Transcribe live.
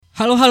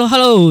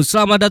Halo,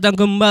 selamat datang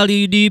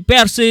kembali di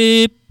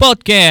PERSIB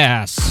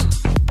Podcast.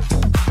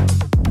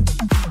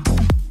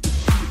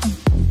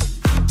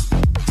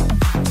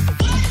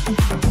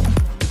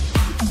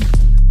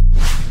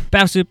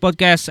 PERSIB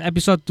Podcast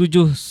episode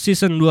 7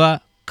 season 2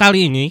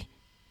 kali ini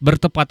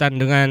bertepatan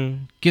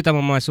dengan kita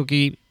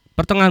memasuki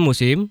pertengahan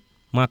musim,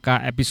 maka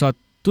episode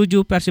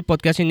 7 PERSIB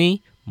Podcast ini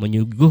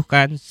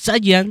menyuguhkan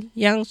sajian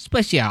yang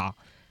spesial.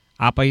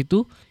 Apa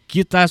itu?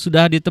 Kita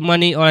sudah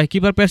ditemani oleh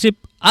kiper PERSIB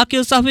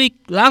Aqil Savik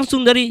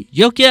langsung dari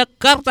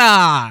Yogyakarta.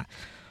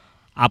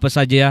 Apa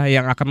saja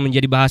yang akan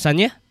menjadi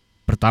bahasannya?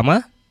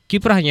 Pertama,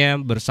 kiprahnya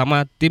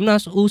bersama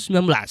Timnas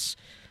U19.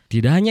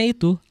 Tidak hanya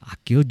itu,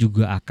 Aqil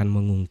juga akan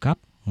mengungkap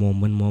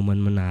momen-momen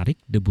menarik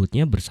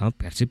debutnya bersama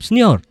PERSIB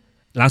Senior.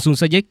 Langsung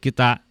saja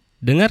kita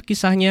dengar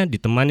kisahnya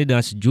ditemani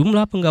dengan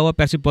sejumlah penggawa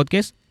PERSIB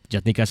Podcast,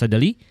 Jatnika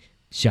Sadali,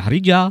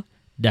 Syahrijal,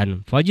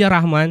 dan Fajar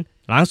Rahman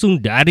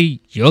langsung dari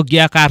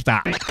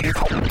Yogyakarta.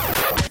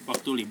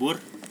 Waktu libur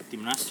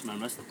Timnas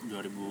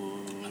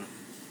 2018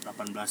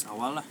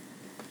 awal lah.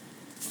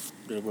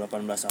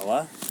 2018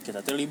 awal kita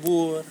tuh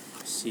libur.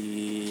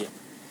 Si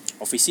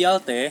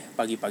official teh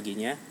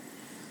pagi-paginya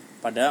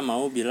pada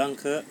mau bilang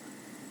ke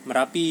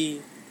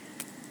Merapi.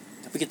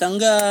 Tapi kita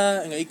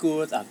enggak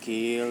ikut.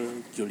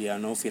 Aqil,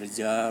 Juliano,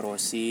 Firja,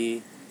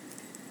 Rossi,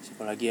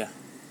 siapa lagi ya?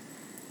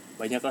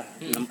 Banyak lah,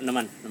 6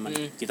 teman.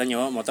 Kita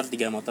nyewa motor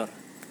 3 motor.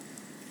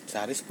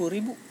 Sehari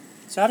 10.000.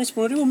 Sehari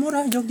 10.000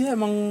 murah. Jogja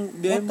emang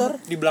dia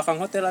motor di belakang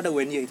hotel ada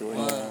WNY itu.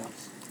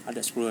 Ada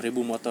 10.000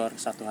 motor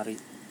satu hari.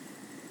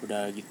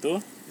 Udah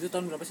gitu. Itu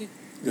tahun berapa sih?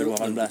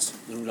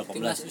 2018.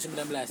 Timnas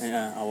U19.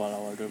 Ya,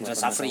 awal-awal 2018.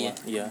 Safri ya?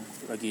 Iya,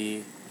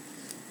 lagi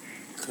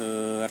ke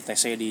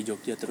RTC di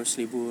Jogja terus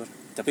libur.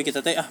 Tapi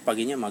kita teh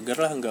paginya mager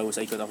lah, enggak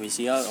usah ikut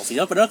official.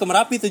 Official padahal ke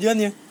Merapi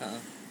tujuannya.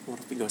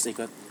 Merapi enggak usah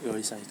ikut.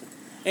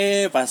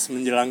 Pas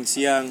menjelang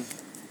siang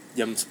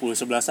jam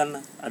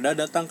 10-11an ada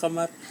datang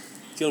kamar.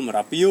 Akil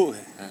Merapi yuk.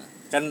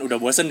 Kan udah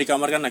bosen di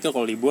kamar kan. Akil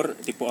kalau libur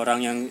tipe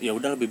orang yang ya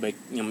udah lebih baik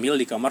nyemil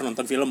di kamar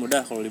nonton film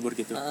udah kalau libur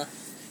gitu.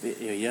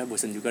 Iya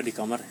bosen juga di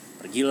kamar.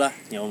 Pergilah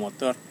nyewa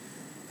motor.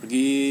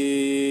 Pergi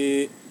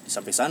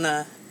sampai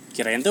sana.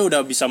 Kirain tuh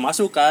udah bisa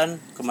masuk kan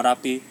ke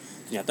Merapi.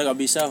 Ternyata gak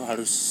bisa,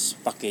 harus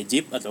pakai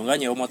jeep atau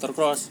enggak nyewa motor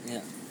cross.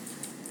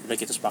 Udah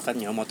kita sepakat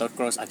nyewa motor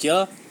cross.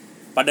 Akil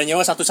pada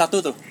nyewa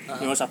satu-satu tuh.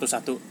 Nyewa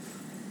satu-satu.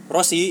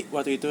 Rossi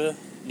waktu itu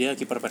dia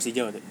kiper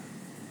Persija waktu itu.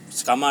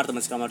 Teman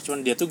sekamar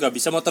cuman dia tuh gak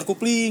bisa motor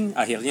kupling.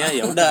 Akhirnya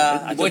ya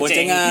udah Akil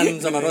boncengan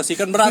sama Rossi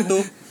kan berat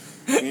tuh.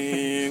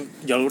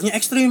 Jalurnya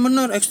ekstrim.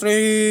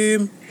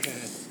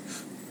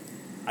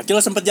 Akil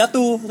sempet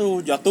jatuh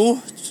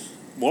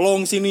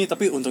bolong sini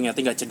tapi untungnya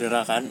nggak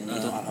cedera kan.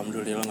 Untung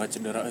alhamdulillah nggak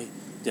cedera.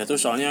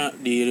 Jatuh soalnya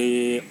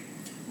di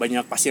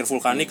banyak pasir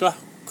vulkanik lah.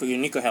 Ke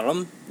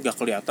helm nggak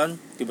kelihatan.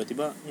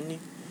 Tiba-tiba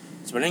ini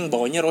sebenarnya yang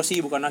bawanya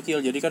Rossi bukan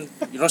Aqil. Jadi kan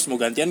Ross mau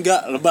gantian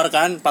nggak lebar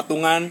kan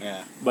patungan.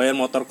 Bayar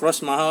motor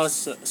cross mahal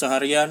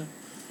seharian.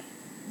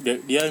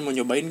 Dia mau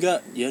nyobain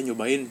nggak? Dia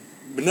nyobain.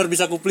 Bener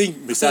bisa kupling?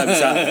 Bisa.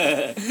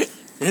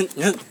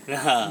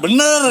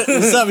 Bener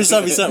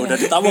bisa. Udah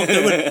ditabok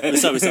tuh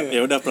bisa.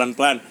 Ya udah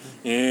pelan-pelan.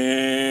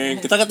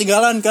 Kita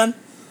ketinggalan kan.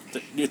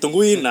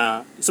 Ditungguin.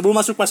 Nah, sebelum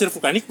masuk pasir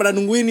vulkanik pada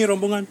nungguin nih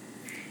rombongan.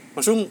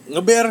 Langsung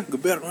ngeber.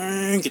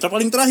 Kita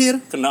paling terakhir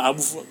kena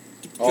abu.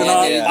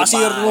 Kena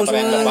pasir terus.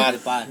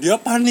 Dia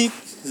panik.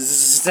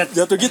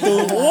 Jatuh gitu.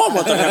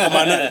 Motornya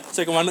kemana?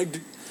 Saya kemana?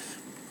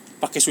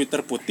 Pakai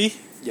sweater putih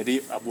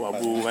jadi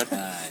abu-abu kan.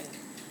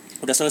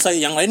 Udah selesai,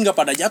 yang lain enggak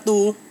pada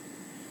jatuh.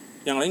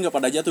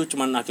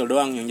 Cuman Aqil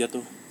doang yang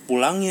jatuh.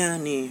 Pulangnya.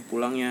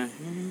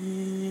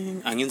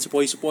 Angin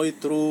sepoi-sepoi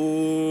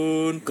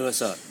turun.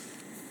 Gosor.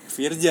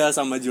 Firja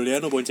sama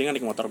Juliano boncengan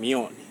naik motor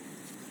Mio nih.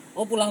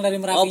 Pulang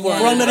dari Merapi.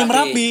 Pulang dari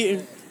Merapi.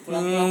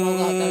 Pulang mau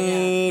ke hotelnya.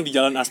 Di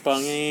jalan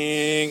aspalnya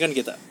kan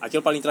kita.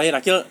 Aqil paling terakhir.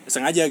 Aqil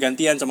sengaja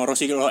gantian sama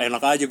Rossi.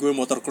 Enak aja gue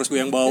motor cross gue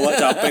yang bawa,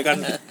 capek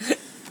kan.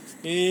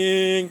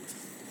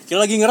 Aqil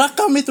lagi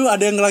ngerekam itu,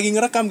 ada yang lagi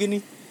ngerekam gini.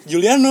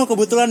 Juliano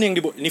kebetulan yang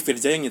ini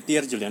Firja yang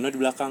nyetir, Juliano di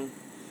belakang.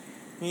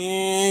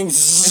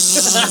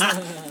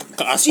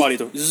 Ke aspal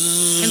itu.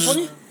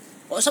 Handphonenya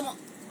sama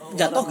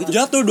jatuh gitu.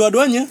 Jatuh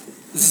dua-duanya.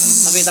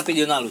 Tapi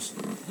video halus.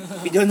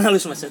 Video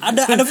halus Mas.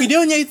 Ada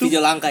videonya itu.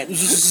 Video langka itu.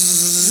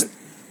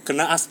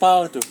 Kena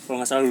aspal tuh, kalau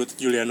enggak salah lutut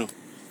Juliano.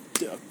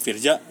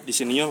 Firja di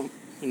sininya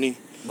ini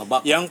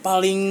babak. Yang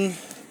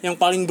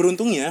paling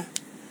beruntungnya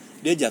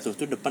dia jatuh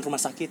tuh depan rumah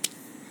sakit.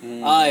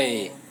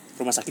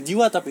 Rumah sakit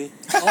jiwa tapi.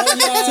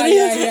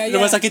 Iya.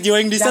 Rumah sakit jiwa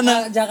yang di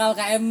sana. Jakal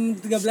KM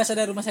 13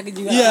 ada rumah sakit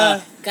jiwa.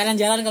 Iya. Kanan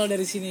jalan kalau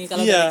dari sini,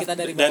 kalau dari kita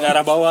dari bawah. Dan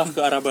arah bawah ke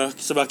arah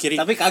sebelah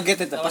kiri. Tapi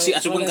kaget itu. Pasti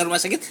asupun ke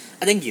rumah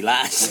sakit ada yang gila.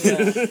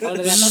 Kalau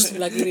dari atas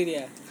sebelah kiri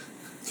dia.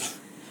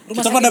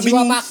 Rumah kita sakit pada jiwa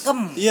bingung. Pakem.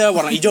 Iya,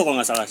 warna hijau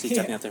kalau enggak salah sih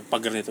catnya tuh,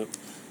 pagarnya tuh.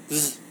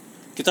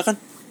 Kita kan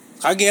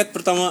kaget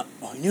pertama,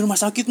 ini rumah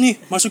sakit nih,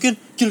 masukin.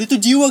 Kil itu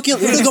jiwa, Kil.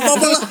 Udah gak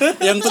apa-apa lah.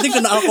 Yang penting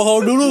kena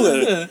alkohol dulu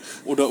kan.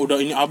 Udah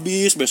ini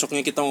habis,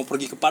 besoknya kita mau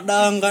pergi ke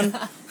Padang kan.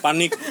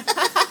 Panik.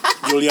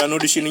 Juliano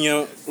di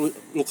sininya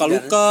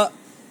luka-luka.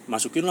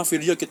 masukin lah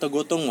Firja, kita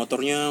gotong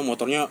motornya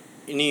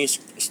ini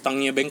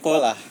stangnya bengkok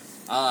lah.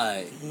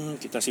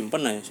 Kita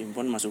simpen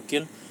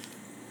masukin,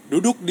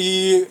 duduk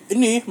di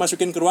ini,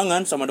 masukin ke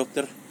ruangan sama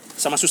dokter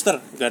sama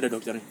suster, gak ada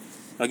dokternya,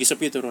 lagi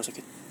sepi tuh rumah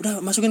sakit.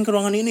 Udah masukin ke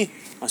ruangan ini,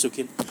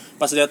 masukin.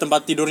 Pas lihat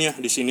tempat tidurnya,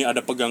 di sini ada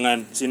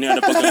pegangan, sini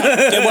ada pegangan.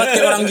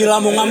 kayak orang gila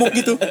mau ngamuk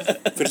gitu.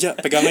 Firja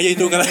pegang aja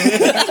itu kan.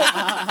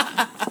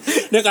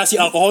 Dia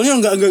kasih alkoholnya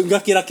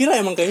enggak kira-kira,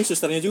 emang kayaknya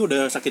susternya juga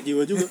udah sakit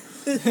jiwa juga.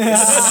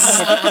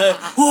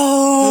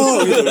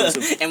 Wow, gitu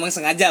langsung. Emang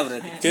sengaja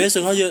berarti. Kayaknya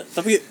sengaja,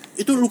 tapi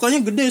itu lukanya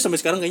gede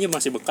sampai sekarang, kayaknya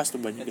masih bekas tuh,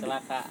 banyak gede.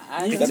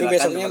 Kecelakaan. Tapi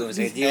besoknya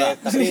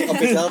tapi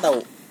official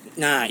tahu.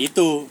 Nah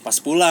itu pas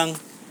pulang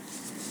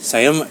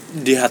saya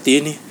di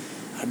hati ini,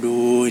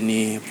 aduh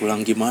ini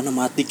pulang gimana,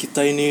 mati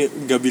kita ini,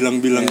 gak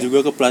bilang-bilang juga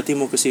ke pelatih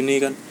mau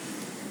kesini kan.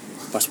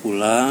 Pas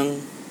pulang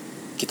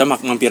kita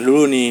mampir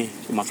dulu nih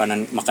ke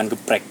makan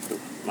geprek tuh,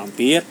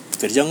 mampir.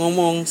 Firja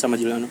ngomong sama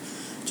Juliano,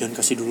 jangan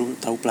kasih dulu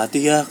tahu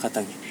pelatih ya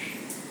katanya.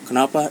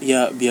 Kenapa?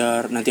 Ya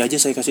biar nanti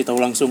aja saya kasih tahu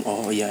langsung.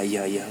 Oh iya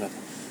kata.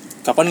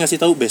 Kapan ngasih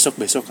tahu? Besok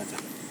kata.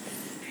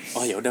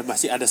 Oh ya udah,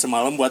 masih ada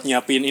semalam buat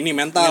nyiapin ini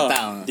mental.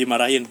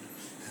 Dimarahin.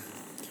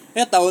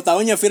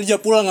 Tahu-taunya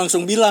Firja pulang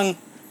langsung bilang,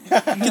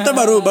 kita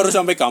baru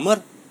sampai kamar,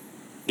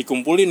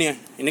 dikumpulin ya.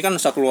 Ini kan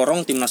satu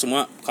lorong Timnas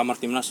semua, kamar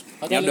Timnas.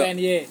 Ini ada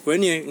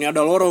UNY, ini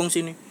ada lorong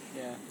sini.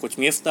 Yeah. Coach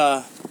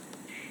Miftah,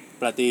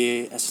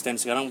 pelatih asisten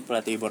sekarang,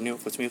 pelatih Borneo,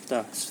 Coach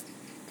Miftah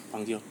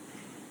panggil.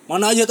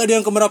 Mana aja tadi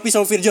yang ke Merapi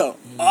sama Firja?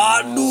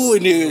 Aduh,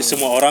 ini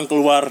semua orang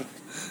keluar.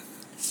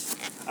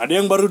 Ada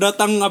yang baru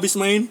datang habis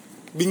main,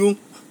 bingung.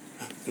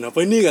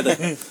 Kenapa ini kata?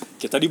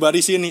 Kita di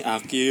baris ini,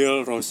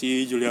 Aqil,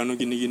 Rossi, Juliano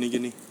gini.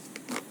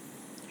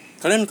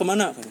 Kalian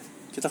kemana?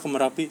 Kita ke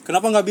Merapi.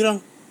 Kenapa nggak bilang?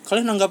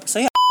 Kalian anggap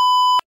saya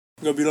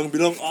nggak bilang.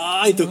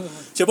 Itu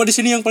siapa di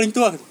sini yang paling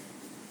tua?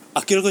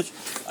 Aqil, coach.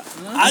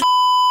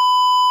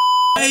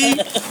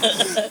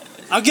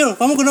 Aqil,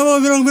 kamu kenapa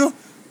bilang?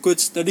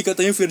 Coach, tadi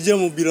katanya Firja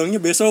mau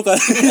bilangnya besok kan.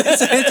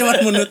 Saya cuma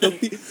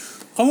menutupi.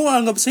 Kamu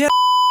anggap saya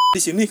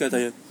di sini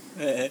katanya.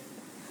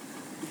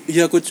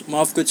 Iya coach,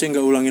 maaf coach, saya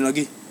nggak ulangin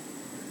lagi.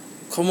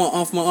 Kamu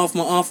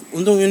maaf.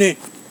 Untung ini.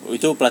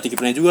 Itu pelatih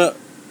kipernya juga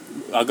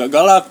agak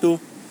galak tuh.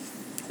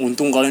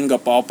 Untung kalian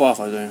gak apa-apa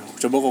katanya.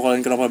 Coba kalau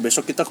kalian kenapa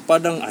besok kita ke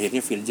Padang. Akhirnya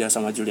Firja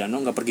sama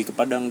Juliano gak pergi ke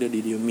Padang, dia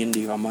didiemin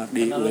di kamar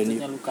di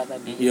UNY.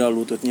 Iya,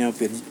 lututnya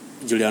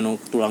Juliano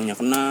tulangnya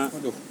kena.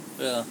 Waduh.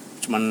 Ya.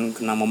 Cuman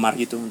kena memar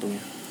gitu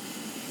untungnya.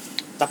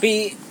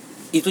 Tapi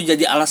itu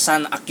jadi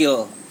alasan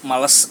Aqil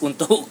malas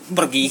untuk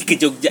pergi ke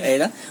Jogja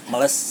ya.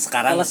 Malas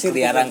sekarang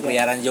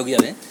keliaran Jogja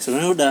ya.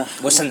 Sebenarnya udah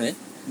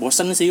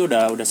bosan sih,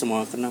 udah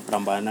semua kena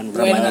perambanan.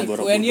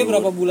 UNY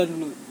berapa bulan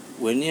dulu?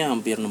 UNY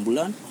hampir 6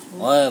 bulan.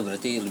 Oh,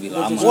 berarti lebih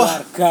lama.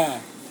 Warga.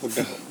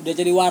 Udah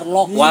jadi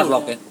warlock ya.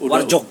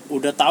 Warjok.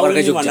 Udah tahu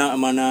nih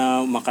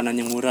mana makanan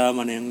yang murah,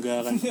 mana yang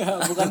enggak kan.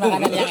 Bukan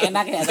makanan yang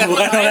enak ya.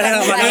 Bukan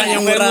makanan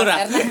yang murah.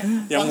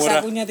 Yang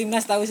murah. Punya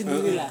Timnas tahu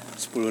sendiri lah.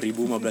 10.000,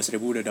 15.000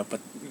 udah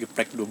dapat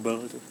geprek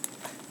double tuh.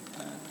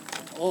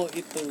 Oh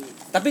itu.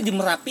 Tapi di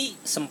Merapi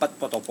sempat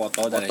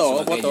foto-foto dan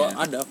sebagainya.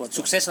 Ada foto.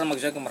 Sukses sama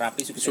ke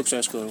Merapi,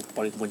 sukses ke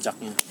paling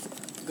puncaknya.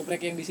 Geprek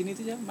yang di sini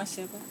tuh ya, Mas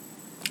siapa?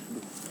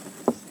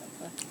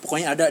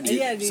 Pokoknya ada di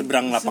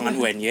seberang lapangan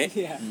UNY.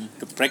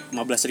 Geprek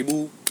 15.000.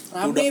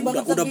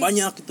 Udah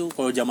banyak itu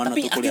kalau zaman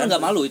waktu kuliah. Tapi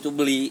enggak malu itu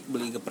beli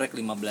geprek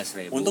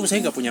 15.000. Untung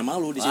saya enggak punya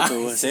malu di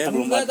situ. Saya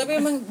belum. Tapi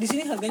emang di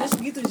sini harganya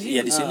segitu sih.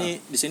 Iya,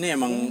 di sini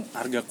emang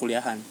harga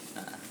kuliahan.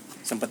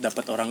 Sempat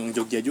dapat orang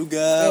Jogja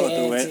juga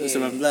waktu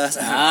 19.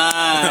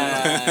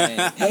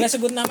 Boleh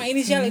sebut nama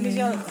inisial.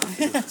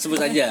 Sebut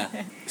saja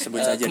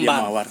dia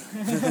Mawar.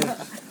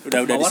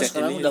 Udah Mawar di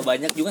sekarang udah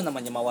banyak juga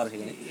namanya Mawar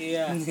sih.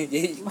 Iya.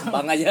 Jadi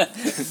Kembang aja.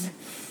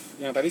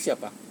 Yang tadi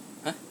siapa?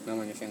 Hah?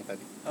 Namanya yang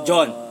tadi?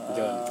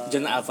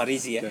 John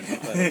Alvarisi ya.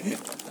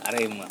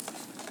 Arema.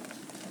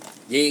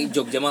 Jadi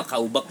Jogja mah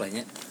kaubak lah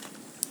nya.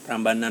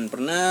 Prambanan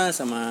pernah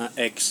sama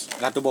X.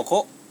 Ratu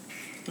Boko.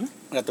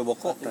 Ratu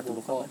Boko.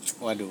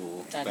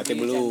 Waduh, berarti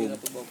belum.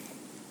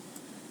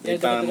 Di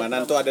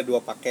Prambanan tuh ada 2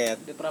 paket.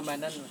 Di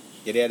Prambanan.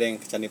 Jadi ada yang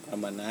ke Candi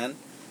Prambanan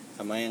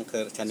sama yang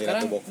ke Candi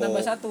Ratu Boko.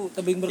 Nambah 1,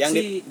 tebing bersih. Yang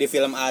di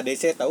film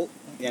ADC tahu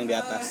yang di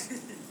atas.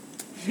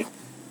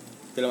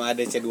 Film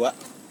ADC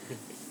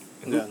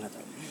 2. Enggak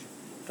tahu.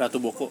 Ratu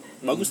Boko.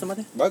 Bagus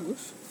tempatnya?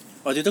 Bagus.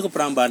 Waktu itu ke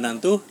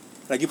Prambanan tuh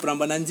lagi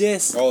Prambanan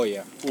Jazz. Oh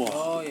iya. Wah.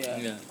 Oh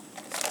iya.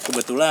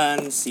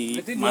 Kebetulan si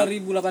berarti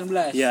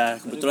 2018. Ya,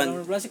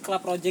 kebetulan 2018 si Club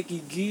Project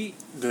Gigi.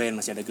 Glenn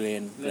masih ada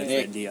Glenn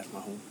Freddy ya,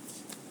 mau.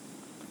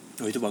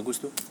 Oh, itu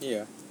bagus tuh.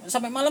 Iya.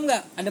 Sampai malam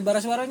enggak? Ada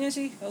bara suaranya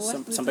sih.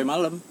 Sampai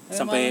malam.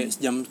 Sampai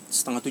jam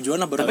 6:30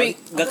 lah baru. Tapi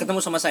enggak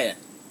ketemu sama saya.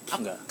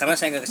 Enggak. Karena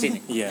saya enggak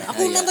kesini. Iya.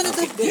 Aku nonton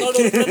itu. Kalau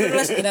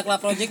 2018 ada Club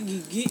Project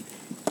Gigi.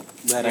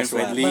 Bara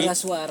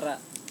suara.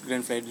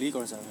 Glenn Fredly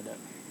kalau salah ada.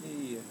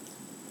 Iya.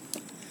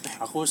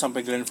 Aku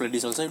sampai Glenn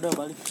Fredly selesai udah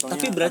balik.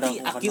 Tapi berarti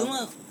Aqil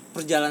mah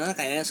perjalanan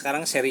kayaknya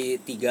sekarang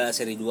seri 3,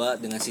 seri 2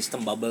 dengan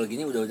sistem bubble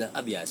gini udah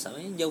biasa.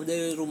 Jauh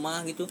dari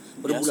rumah gitu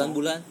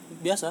berbulan-bulan.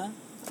 Biasa.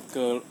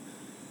 Ke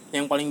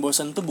Yang paling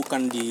bosan tuh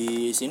bukan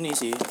di sini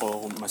sih.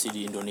 Kalau masih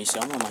di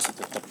Indonesia mah masih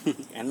tetap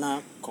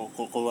enak.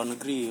 Kalau luar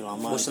negeri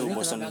lama itu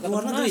bosan.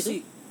 Luar negeri itu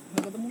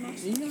Nggak ketemu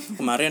nasi.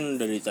 Kemarin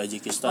dari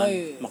Tajikistan,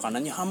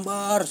 makanannya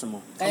hambar semua.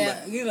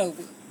 Kayak gini loh.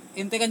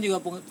 Inti kan juga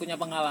punya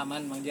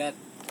pengalaman Bang Jat.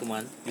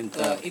 Kuman.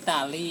 Ke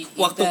Itali.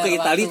 Waktu ke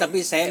Itali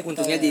tapi saya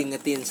untungnya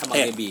diingetin sama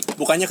Gaby.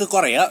 Bukannya ke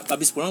Korea,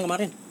 habis pulang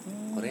kemarin.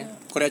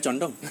 Korea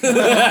condong.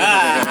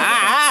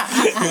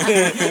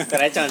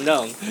 Korea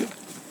condong.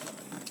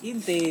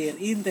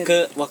 Inter.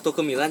 Waktu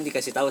ke Milan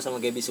dikasih tahu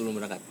sama Gaby sebelum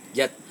berangkat.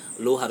 Jat,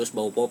 lu harus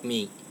bawa pop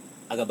mie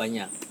agak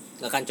banyak.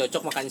 Gak akan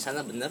cocok makan di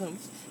sana bener.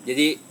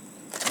 Jadi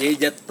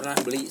Jat pernah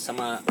beli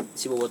sama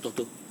si Bobotoh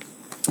tuh.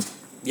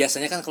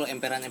 Biasanya kan kalau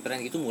emperan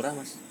gitu murah,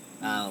 Mas.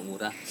 Nah,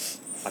 murah.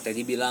 Pak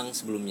Teddy bilang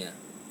sebelumnya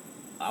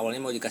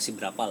awalnya mau dikasih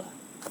berapa lah,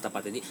 kata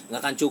Pak Teddy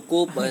nggak akan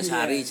cukup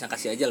sehari, saya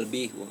kasih aja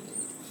lebih.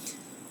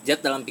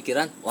 Jat dalam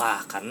pikiran,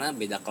 wah karena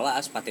beda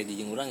kelas Pak Teddy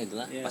jeung urang gitu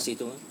lah, pasti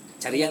itu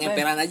cari yang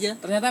emperan aja.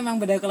 Ternyata emang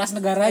beda kelas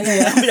negaranya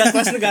ya. Beda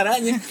kelas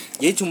negaranya.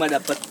 Jadi cuma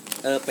dapat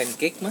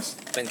pancake, Mas,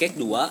 pancake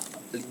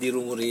 2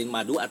 dirumurin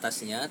madu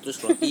atasnya,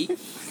 terus roti.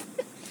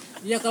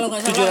 Ya kalau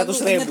nggak salah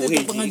 700.000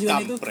 hiji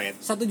pengajuan itu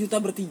kampret. 1 juta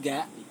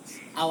bertiga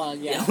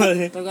awalnya.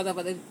 Terus kata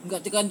Pak Teddy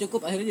nggak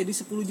cukup, akhirnya jadi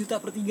 10 juta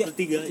per tiga.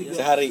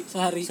 Sehari.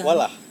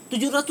 Walah.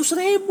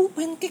 700.000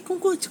 pancake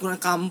kungku cuma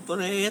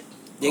kampret.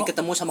 Jadi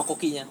ketemu sama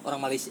kokinya orang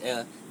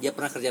Malaysia. Dia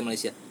pernah kerja di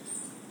Malaysia.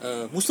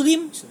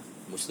 Muslim.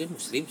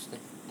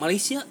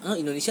 Malaysia,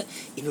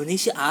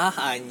 Indonesia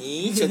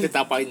anjing. Saya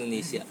tetap apa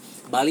Indonesia.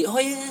 Bali,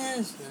 oh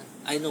yes.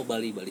 I know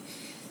Bali.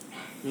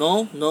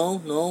 No.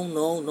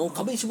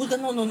 Kamu sebutkan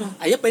no.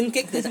 Ayah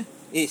pancake deh.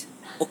 Is,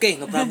 okay,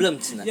 no problem.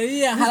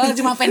 Jadi yang halal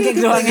cuma pancake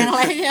doang, yang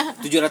lainnya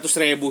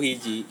 700.000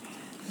 hiji.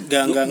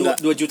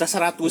 Enggak.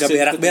 2.100.000. Enggak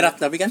berak-berak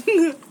tapi kan.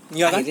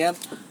 Enggak kan? Akhirnya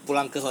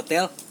pulang ke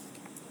hotel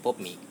pop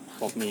mie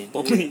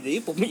deh.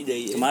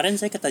 Kemarin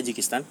saya ke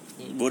Tajikistan,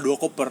 bawa 2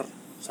 koper,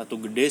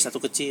 satu gede, satu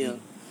kecil.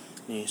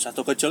 Nih,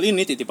 satu kecil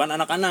ini titipan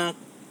anak-anak.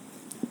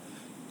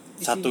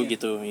 Satu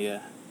gitu,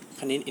 iya.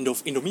 Kan ini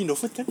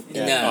Indofood kan?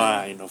 Ya.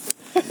 Wah, Indofood.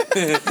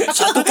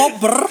 Satu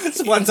koper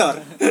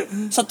Sponsor.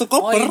 Satu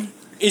koper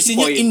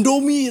isinya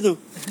Indomie itu.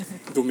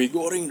 Indomie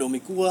goreng,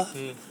 Indomie kuah.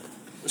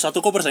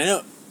 Satu koper. Saya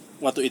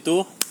waktu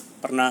itu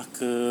pernah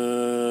ke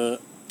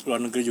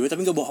luar negeri juga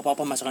tapi enggak bawa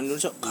apa-apa masakan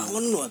Indonesia.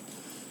 Kangen banget.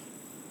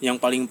 Yang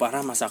paling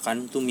parah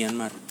masakan tuh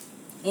Myanmar.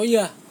 Oh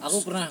iya,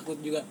 aku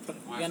juga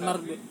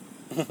Myanmar.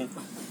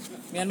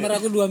 Myanmar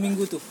aku 2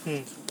 minggu tuh.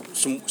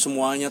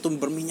 Semuanya tuh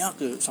berminyak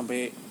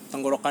sampai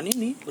tenggorokan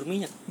ini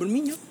berminyak.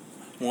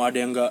 Mau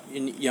ada yang enggak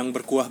yang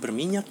berkuah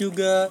berminyak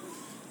juga,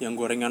 yang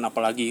gorengan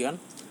apalagi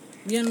kan.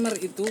 Myanmar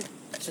itu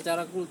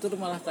secara kultur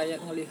malah kayak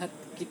ngelihat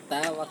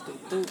kita waktu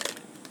itu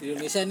di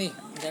Indonesia nih.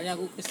 Misalnya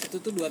aku ke situ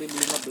tuh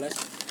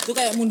 2015. Itu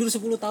kayak mundur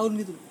 10 tahun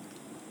gitu.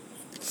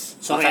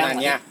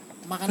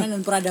 Makanan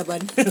dan peradaban.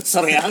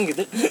 Soreang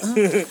gitu.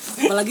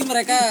 Apalagi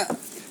mereka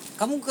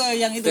kamu ke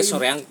yang itu.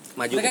 Soreang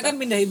maju. Mereka kan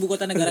pindah ibu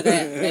kota negara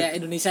kayak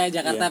Indonesia,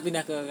 Jakarta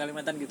pindah ke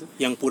Kalimantan gitu.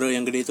 Yang pura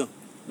yang gede itu.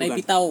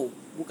 Naipitau,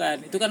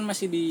 bukan. Itu kan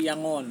masih di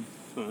Yangon.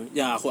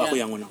 Ya, aku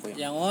Yangon.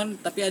 Yangon,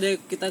 tapi ada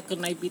kita ke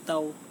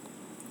Naipitau.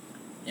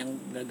 Yang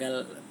gagal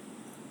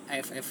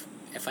AFF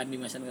Evan di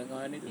masa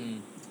kawan itu.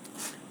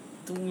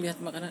 Itu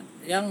melihat makanan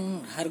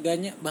yang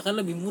harganya bahkan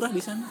lebih murah di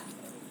sana.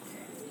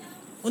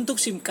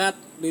 Untuk SIM card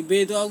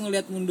BB itu aku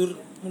ngelihat mundur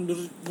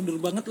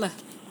banget lah.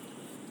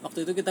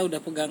 Waktu itu kita udah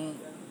pegang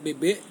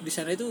BB, di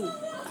sana itu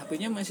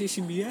HP-nya masih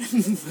Symbian.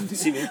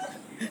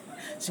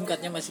 SIM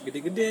card-nya masih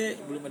gede-gede,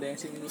 belum ada yang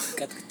SIM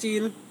card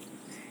kecil.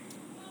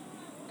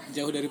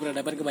 Jauh dari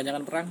peradaban,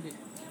 kebanyakan perang sih.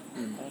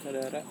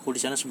 Saudara. Aku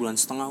di sana 1,5 bulan.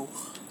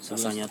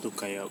 Rasanya tuh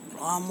kayak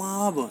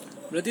lama banget.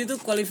 Berarti itu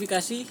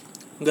kualifikasi?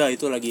 Enggak,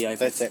 itu lagi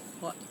AFF.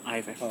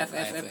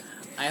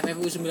 AFF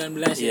U19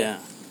 ya.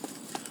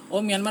 Oh,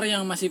 Myanmar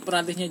yang masih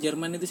pelatihnya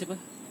Jerman itu siapa?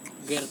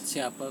 Gerd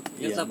siapa?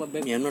 Gerd apa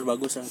Beb? Myanmar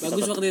bagus lah.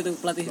 Bagus waktu itu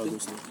pelatih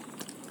bagus itu.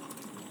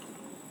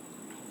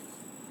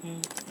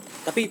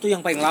 Tapi itu yang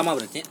paling lama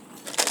berarti ya?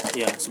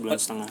 Iya, 1,5 bulan.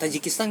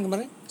 Tajikistan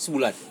kemarin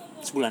sebulan.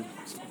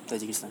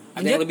 Tajikistan.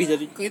 Ada yang lebih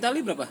dari ke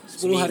Italia berapa?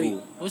 10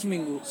 hari. Oh,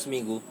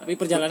 seminggu. Tapi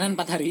perjalanan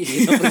 4 hari.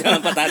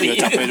 Perjalanan 4 hari.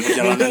 Udah capek di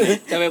perjalanan.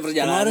 Capek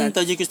perjalanan. Kemarin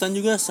Tajikistan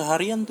juga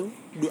seharian tuh.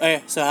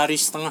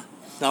 Sehari setengah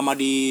lama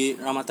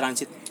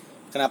transit.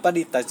 Kenapa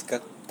di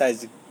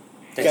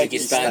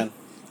Tajikistan?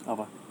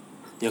 Apa?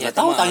 Ya enggak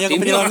tahu, tanya ke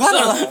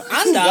penyelenggara lah.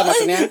 Enggak,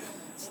 maksudnya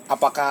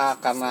apakah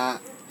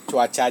karena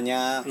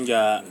cuacanya?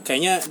 Enggak,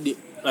 kayaknya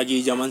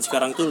lagi zaman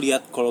sekarang tuh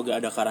lihat kalau enggak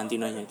ada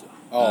karantinanya itu.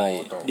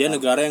 Dia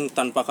negara yang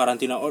tanpa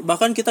karantina.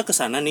 Bahkan kita ke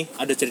sana nih,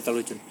 ada cerita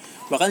lucu.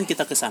 Bahkan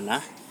kita ke sana.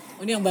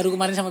 Oh, ini yang baru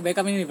kemarin sama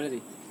Beckham ini berarti?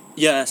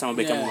 Iya, sama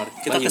Beckham kemarin.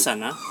 Kita ke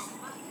sana.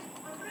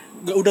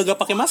 Udah gak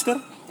pakai masker.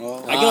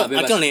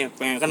 Aqil nih,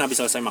 kan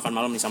habis selesai makan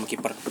malam nih sama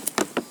kiper.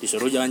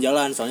 Disuruh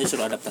jalan-jalan, soalnya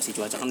suruh adaptasi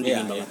cuaca kan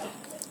dingin banget.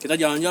 Kita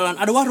jalan-jalan,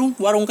 ada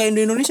warung kayak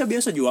di Indonesia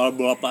biasa jual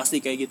bola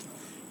plastik kayak gitu.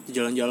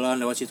 Jalan-jalan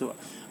lewat situ.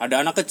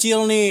 Ada anak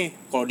kecil nih,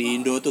 kalau di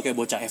Indo tuh kayak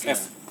bocah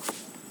FF.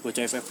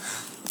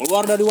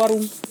 Keluar dari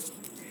warung.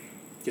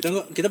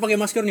 Kita pakai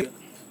masker nih.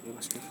 pakai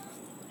masker.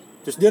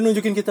 Terus dia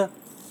nunjukin kita,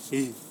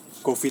 ih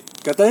COVID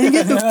katanya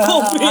gitu.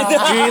 COVID.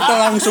 Kita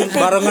langsung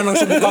barengan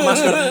langsung buka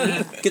masker.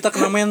 Kita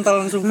kena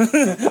mental langsung.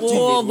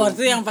 Oh,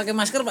 berarti yang pakai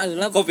masker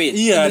adalah COVID.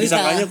 Iya, penderita.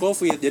 disangkanya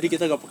COVID. Jadi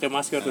kita gak pakai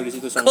masker tuh di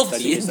situ sama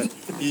tadi.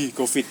 Ih,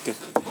 COVID kan.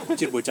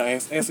 Anjir bocah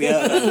FF ya.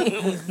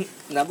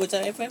 Nah,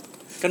 bocah FF.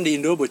 Kan di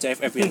Indo bocah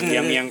FF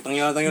ya. Yang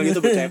tengil-tengil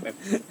gitu bocah FF.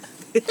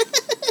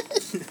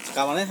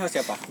 Kamarnya sama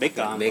siapa?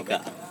 Beckham.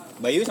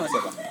 Bayu sama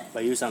siapa?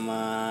 Bayu sama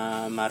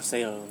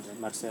Marcel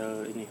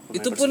ini.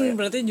 Itu pun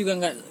berarti juga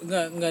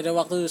nggak ada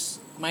waktu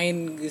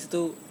main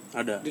gitu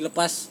ada.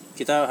 dilepas.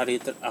 Kita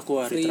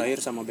aku hari Free. terakhir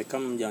sama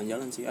Beckham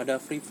jalan-jalan sih.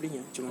 Ada free-nya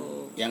cuma.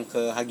 Yang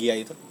ke Hagia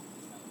itu?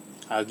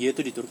 Hagia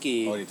itu di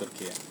Turki. Oh, di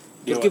Turki ya.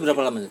 Turki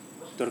berapa lama tuh?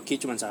 Turki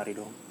cuma sehari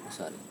doang.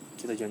 Sehari.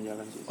 Kita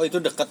jalan-jalan sih. Oh, itu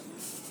dekat.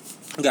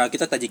 Enggak,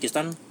 kita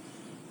Tajikistan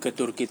ke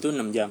Turki itu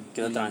 6 jam.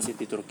 Kita transit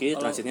di Turki,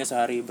 transitnya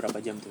sehari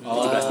berapa jam tuh?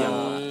 17 jam.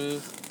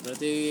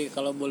 Berarti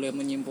kalau boleh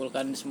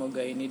menyimpulkan,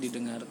 semoga ini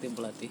didengar tim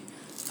pelatih,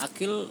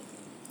 Aqil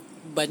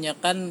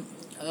banyakan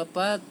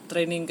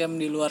training camp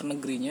di luar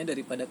negerinya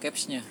daripada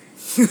capsnya.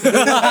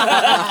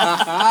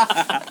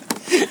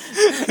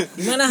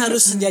 Gimana,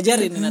 harus sejajar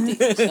ini nanti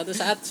suatu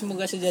saat,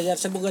 semoga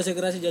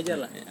segera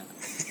sejajar lah.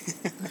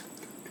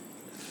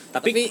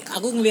 Tapi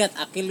aku ngelihat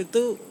Aqil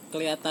itu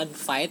kelihatan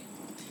fight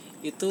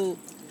itu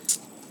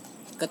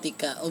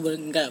ketika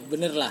enggak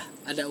bener lah,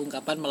 ada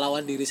ungkapan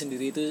melawan diri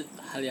sendiri itu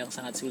hal yang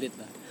sangat sulit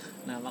lah.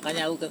 Nah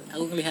makanya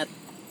aku ngelihat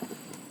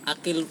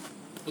Aqil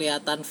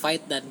kelihatan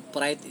fight dan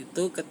pride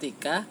itu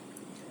ketika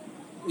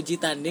uji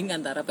tanding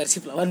antara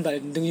Persib lawan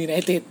Bandung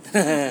United.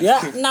 Ya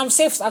 6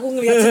 saves aku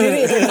ngelihat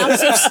sendiri,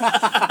 6 saves.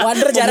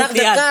 Wander jarak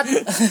dekat.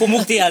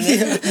 Pembuktian.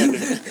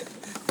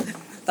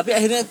 Tapi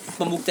akhirnya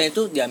pembuktian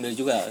itu diambil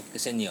juga ke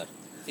senior.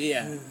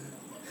 Iya.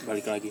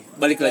 Balik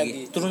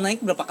lagi. Turun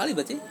naik berapa kali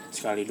berarti?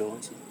 Sekali doang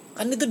sih.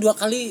 Kan itu 2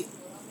 kali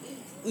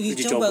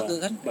uji coba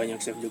kan.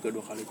 Banyak save juga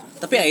 2 kali itu.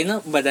 Tapi akhirnya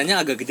badannya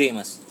agak gede,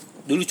 Mas.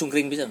 Dulu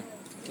cungkring bisa.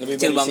 Lebih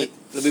Kecil berisi. banget,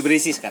 lebih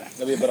berisi sekarang.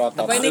 Lebih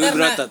berotot. Apa ini Lebih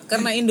karena berotot.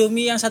 karena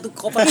Indomie yang 1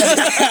 koper.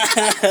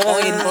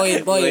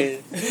 Poin.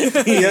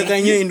 Iya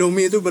kayaknya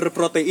Indomie itu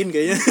berprotein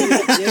kayaknya.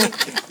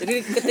 Jadi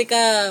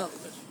ketika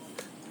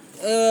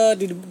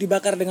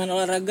dibakar dengan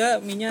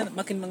olahraga, minyak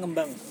makin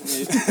mengembang.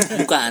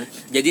 Bukan.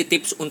 Jadi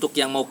tips untuk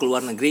yang mau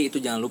keluar negeri itu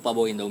jangan lupa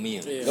bawa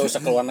Indomie. Gak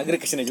usah keluar negeri,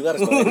 kesini juga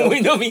harus bawa Bawa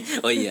Indomie.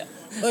 Oh iya.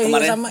 Oh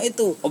iya, sama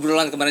itu.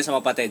 Obrolan kemarin sama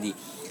Pak Teddy.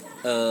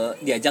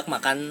 Diajak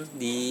makan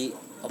di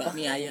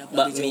Bakmi ayam,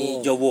 bakmi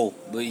Jowo.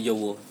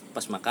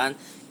 Pas makan,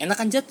 enak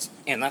kan Jat?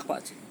 Enak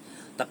Pak.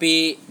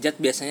 Tapi Jat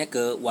biasanya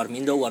ke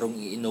Warmindo, warung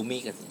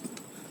Indomie katanya.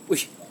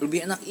 Wih,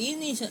 lebih enak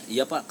ini.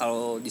 Iya Pak,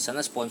 kalau di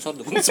sana sponsor,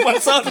 dukung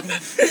sponsor.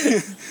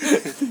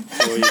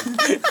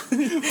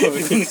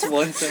 Dukung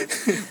sponsor.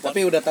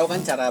 Tapi udah tahu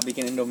kan cara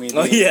bikin Indomie itu.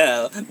 Oh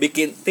iya,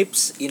 bikin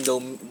tips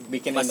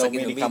Bikin masak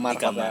Indomie di kamar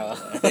hotel.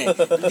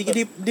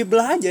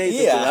 Dibelah aja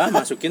itu Iya.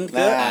 masukin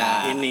ke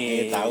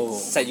ini. Tahu.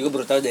 Saya juga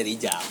baru tahu dari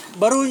Jam.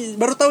 Baru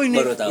tahu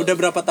ini. Baru tahu. Udah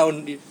berapa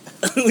tahun di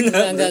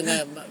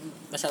Enggak.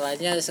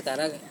 Masalahnya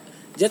sekarang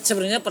Jet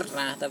sebenarnya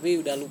pernah tapi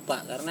udah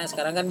lupa karena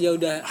sekarang kan dia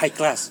udah high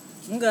class.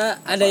 enggak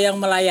ada yang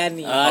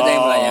melayani. Ada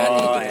yang melayani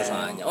itu iya.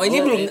 persoalannya. Oh, ini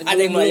belum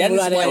ada yang melayani belum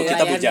ada semua. yang Kita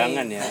melayani.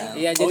 bujangan ya.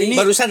 Iya, Oh, jadi ini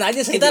barusan aja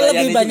saya kita dilayani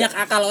lebih juga. banyak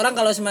akal orang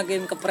kalau semakin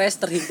kepres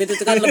terhimpit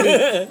itu kan lebih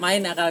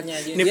main akalnya.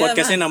 Ini Dia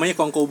podcastnya namanya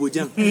Kongko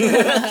Bujang.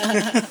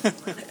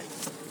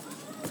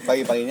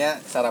 Pagi-paginya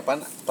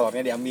sarapan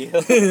telurnya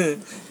diambil.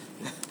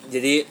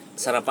 Jadi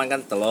sarapan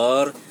kan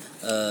telur,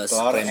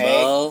 Telur,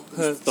 scramble,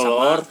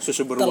 Telur,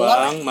 susu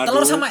beruang, madu.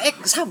 telur sama egg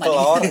sama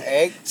Telur, nih.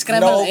 egg,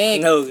 Scramble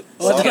egg. no,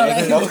 Oh, telur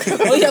egg.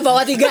 Oh iya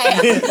bawa 3 ya.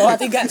 Bawa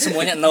 3.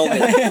 semuanya no.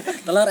 Gitu.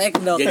 Telur egg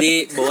dong.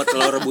 Jadi bawa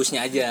telur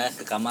rebusnya aja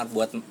ke kamar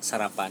buat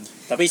sarapan.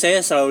 Tapi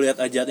saya selalu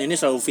lihat Ajat ini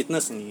selalu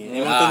fitness nih.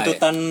 Emang Ah,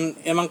 tuntutan,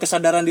 emang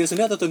kesadaran diri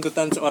sendiri atau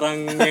tuntutan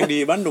seorang yang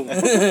di Bandung?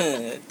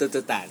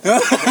 Tuntutan.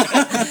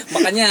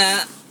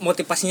 Makanya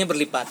motivasinya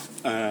berlipat.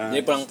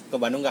 Jadi pulang ke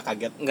Bandung gak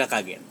kaget. Nggak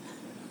kaget.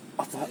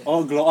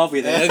 Oh, glow up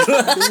gitu ya.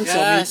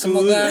 Ya,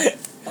 semoga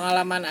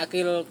pengalaman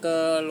Aqil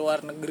ke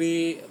luar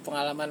negeri,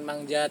 pengalaman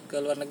Mang Jat ke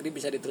luar negeri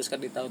bisa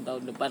diteruskan di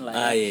tahun-tahun depan lah.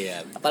 Ah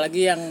iya.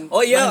 Apalagi yang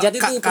Oh iya, Mang Jat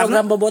itu karena-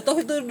 program Bobotoh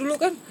itu dulu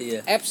kan.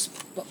 Iya. Apps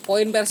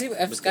poin Persib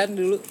apps kan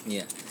dulu.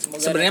 Iya.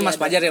 Semoga Sebenarnya nanti Mas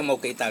ada. Fajar yang mau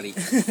ke Italia.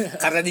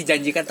 Karena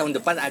dijanjikan tahun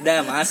depan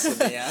ada Mas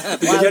sebenarnya.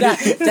 Wah, udah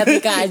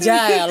Jatika aja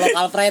ya,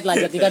 lokal pride lah,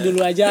 Jatika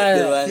dulu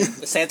aja. Duluan.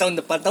 Saya tahun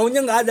depan,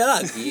 tahunnya nggak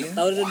ada lagi.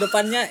 Tahun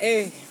depannya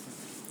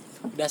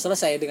udah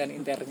selesai dengan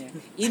internya.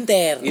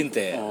 Inter.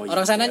 Inter.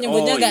 Orang sana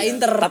nyebutnya nggak iya.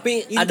 Inter.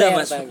 Tapi Inter, ada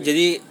Mas. tapi.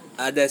 Jadi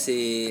ada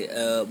si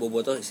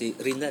Boboto si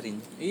Rinda.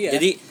 Iya.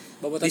 Jadi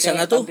Bobotoh di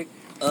sana cewek tuh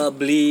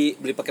pabrik.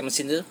 beli pakai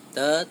mesin tuh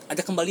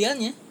ada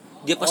kembaliannya.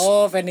 Dia pas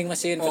vending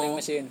mesin.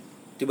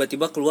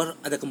 tiba-tiba keluar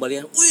ada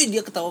kembalian. Wih,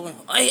 dia ketawa.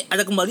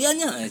 Ada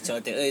kembaliannya.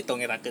 Coba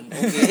tongerakeun.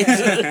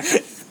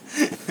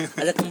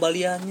 Ada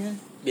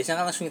kembaliannya.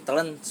 Biasanya kan langsung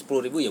ditelan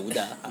 10.000 ya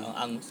udah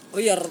angus.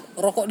 Oh iya,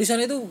 rokok di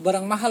sana itu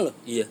barang mahal loh.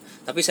 Iya,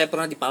 tapi saya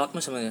pernah dipalak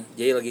mas sama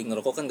dia lagi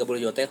ngerokok kan gak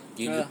boleh di hotel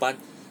di depan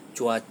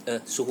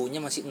suhunya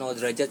masih 0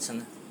 derajat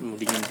sana.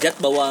 Dingin. Jat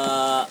bawa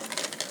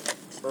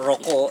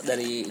rokok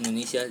dari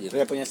Indonesia gitu.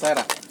 Dia punya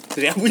selera.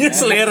 Tria punya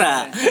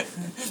selera.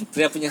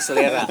 Tria punya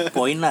selera.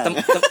 Poin lah.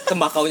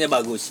 Tembakaunya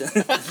bagus.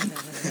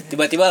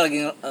 Tiba-tiba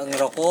lagi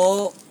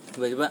ngerokok,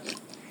 tiba-tiba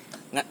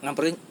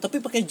ngamperin tapi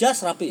pakai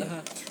jas rapi ya.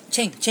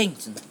 Ceng.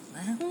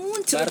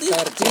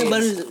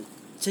 Baru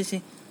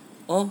ceng.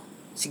 Oh,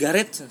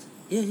 sigaret.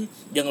 Iya.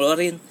 Dia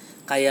ngeluarin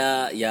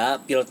kayak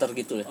ya filter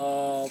gitu ya.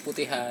 Oh,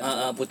 putihan.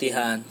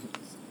 Putihan.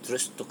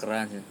 Terus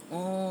tukeran.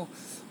 Oh,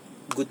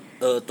 good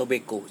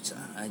tobacco.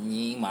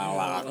 Anjing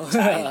malak.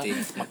 Itu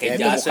pakai Ya,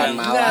 itu jas. bukan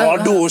malak.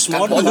 Modus.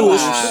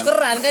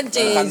 Tukeran kan,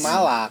 Cing. Bukan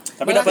malak.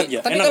 Tapi dapat ya.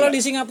 Tapi Enak kalau nggak?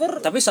 di Singapura,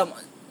 Tapi sama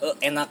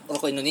enak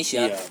rokok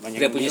Indonesia. Iya, banyak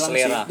Dia yang punya bilang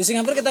selera. di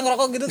Singapura kita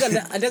ngerokok gitu kan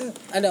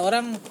ada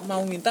orang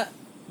mau minta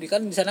di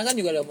sana kan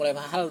juga udah mulai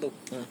mahal tuh.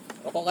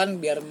 Rokok kan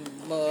biar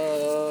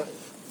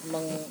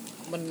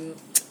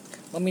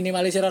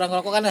meminimalisir orang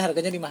rokok kan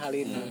harganya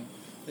dimahalin.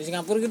 Di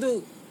Singapura gitu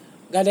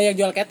gak ada yang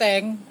jual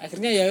keteng.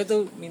 Akhirnya ya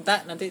itu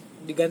minta nanti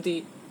diganti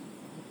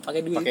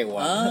pakai duit. Pakai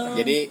uang.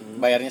 Jadi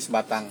bayarnya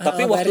sebatang.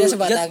 Tapi bayarnya waktu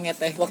sebatang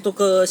ngeteh. waktu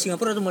ke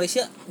Singapura atau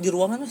Malaysia di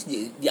ruangan Mas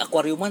di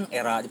akuariuman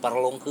era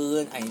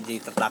diparlongkeun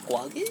anjing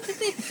tertakwa gitu.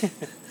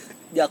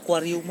 Di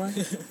akuariuman.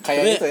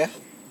 Kayak Tapi- gitu ya.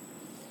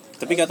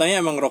 Tapi katanya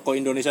emang rokok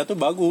Indonesia tuh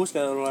bagus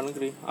ke luar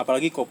negeri.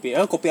 Apalagi kopi.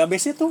 Kopi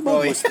ABC tuh Oh,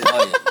 bagus. Oh,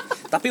 iya.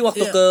 Tapi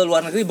waktu ke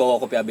luar negeri bawa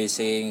kopi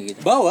ABC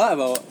gitu. Bawa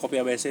kopi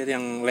ABC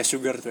yang less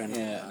sugar tuh enak.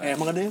 Iya.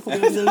 Emang ada ya kopi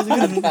ABC less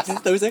sugar.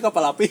 Tapi saya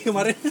kapal api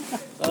kemarin.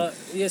 Kalau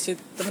iya sih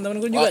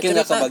teman-teman gue juga Wakil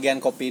nggak cerita. kebagian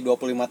kopi 25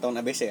 tahun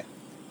ABC ya?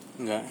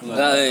 Enggak.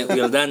 Enggak,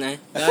 Wildan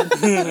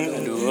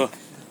Aduh.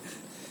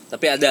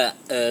 Tapi ada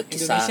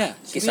Indonesia.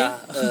 kisah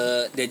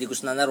Deddy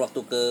Kusnandar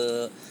waktu ke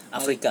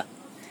Afrika.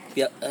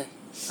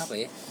 Apa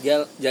ya? Dia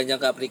jalan-jalan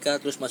ke Afrika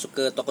terus masuk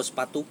ke toko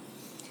sepatu.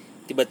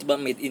 Tiba-tiba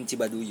made in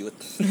Cibaduyut.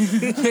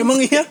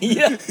 Emang iya?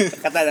 Iya.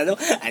 Kata Dado,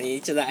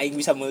 anjing cenah aing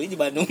bisa meuli di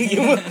Bandung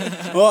gitu.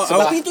 Oh,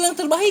 Tapi itu yang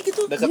terbaik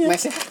itu. Dekat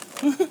mes ya?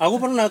 aku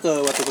pernah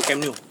waktu ke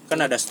Camp Nou. Kan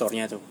ada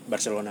store-nya tuh,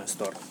 Barcelona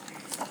store.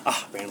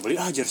 Pengen beli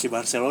jersey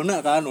Barcelona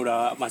kan,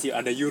 udah masih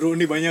ada euro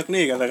nih banyak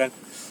nih katakan.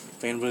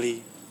 Pengen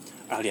beli.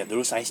 Lihat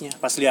dulu size-nya.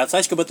 Pas lihat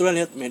size kebetulan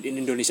lihat made in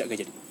Indonesia gak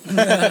jadi.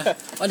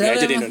 Padahal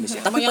Nggak jadi emang- Indonesia.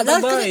 Tapi yang padahal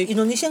kan terbaik.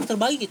 Indonesia yang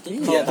terbaik gitu.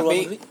 Iya, tapi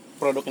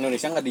produk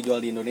Indonesia nggak dijual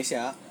di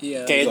Indonesia.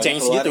 Iya. Kayak Jual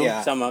Change keluar gitu, ya.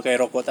 sama kayak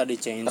rokok tadi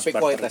Change. Tapi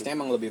Barter kualitasnya gitu.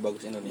 emang lebih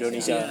bagus Indonesia.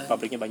 Indonesia Iya.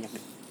 pabriknya banyak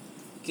deh.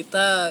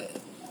 Kita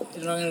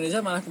orang Indonesia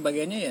malah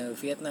kebagiannya ya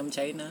Vietnam,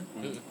 China.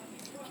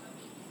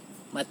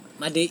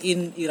 Made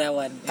in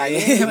Irawan.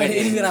 Kayaknya Made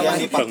in Irawan. yang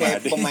dipakai Bang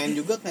Made. pemain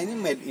juga kayaknya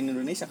made in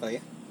Indonesia kali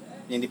ya.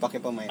 Yang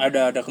dipakai pemain.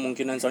 Ada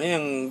kemungkinan soalnya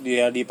yang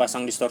dia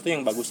dipasang di store tuh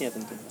yang bagusnya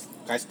tentu.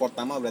 Kayak Sport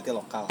Tama berarti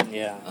lokal.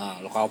 Iya.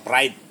 Lokal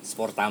pride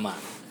Sportama.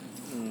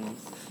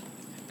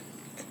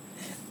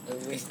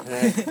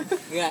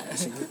 Enggak.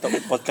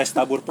 Podcast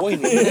tabur poin.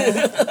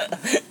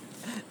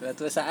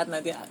 Suatu saat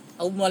nanti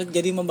aku mau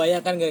jadi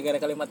membayangkan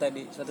gara-gara kalimat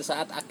tadi. Suatu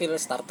saat Aqil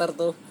starter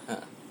tuh.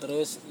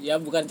 Terus ya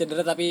bukan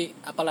cedera tapi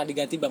apalah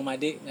diganti Bang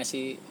Made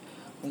ngasih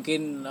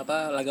mungkin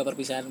laga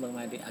perpisahan Bang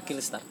Made. Aqil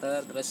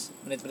starter terus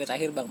menit-menit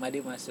akhir Bang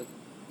Made masuk.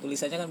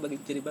 Tulisannya kan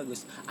jadi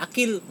bagus.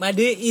 Aqil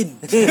Madein.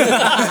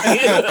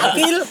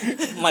 Aqil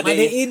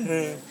Madein.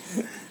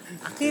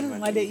 Aqil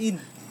Madein.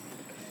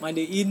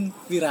 Madein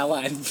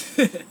Wirawan.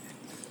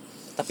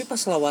 Tapi pas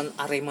lawan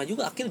Arema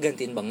juga Aqil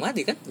gantiin Bang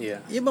Made kan?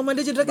 Iya. Iya Bang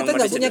Made cedera, Bang kita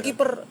Made nggak punya cedera.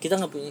 kiper. Kita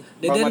nggak punya. Bang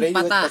Made Deden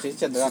juga patah. posisi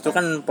cedera. Itu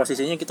kan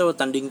posisinya kita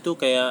tanding tuh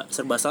kayak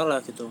serba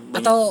salah gitu.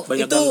 Atau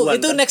banyak itu gangguan,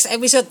 kan? next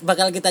episode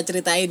bakal kita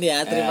ceritain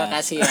ya. Terima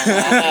kasih ya.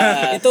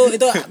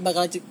 itu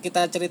bakal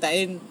kita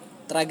ceritain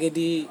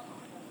tragedi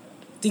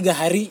 3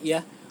 hari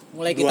ya.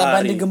 Mulai 2 kita hari.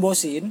 banding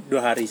gembosin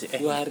 2 hari sih.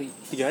 2 hari.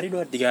 3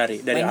 hari.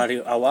 Dari hari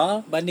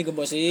awal, Banding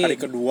gembosin. hari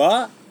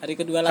kedua, Hari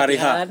kedua hari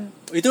latihan.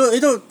 H.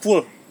 Itu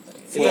full.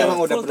 Itu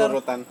emang udah Full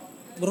berurutan.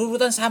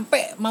 Berurutan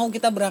sampai mau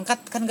kita berangkat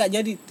kan nggak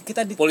jadi.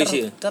 Kita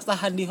Polisi.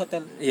 tertahan di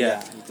hotel.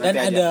 Iya. Dan Nanti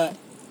aja. ada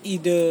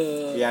ide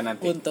Iya,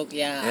 nanti. untuk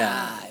Ya.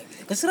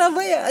 ke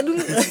Surabaya. Aduh.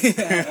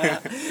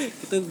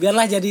 Itu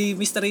biarlah jadi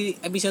misteri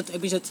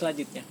episode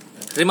selanjutnya.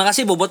 Terima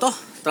kasih Bobotoh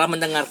telah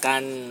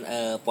mendengarkan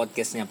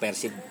podcastnya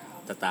Persib.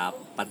 Tetap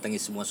pantengin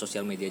semua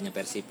sosial medianya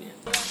Persibnya.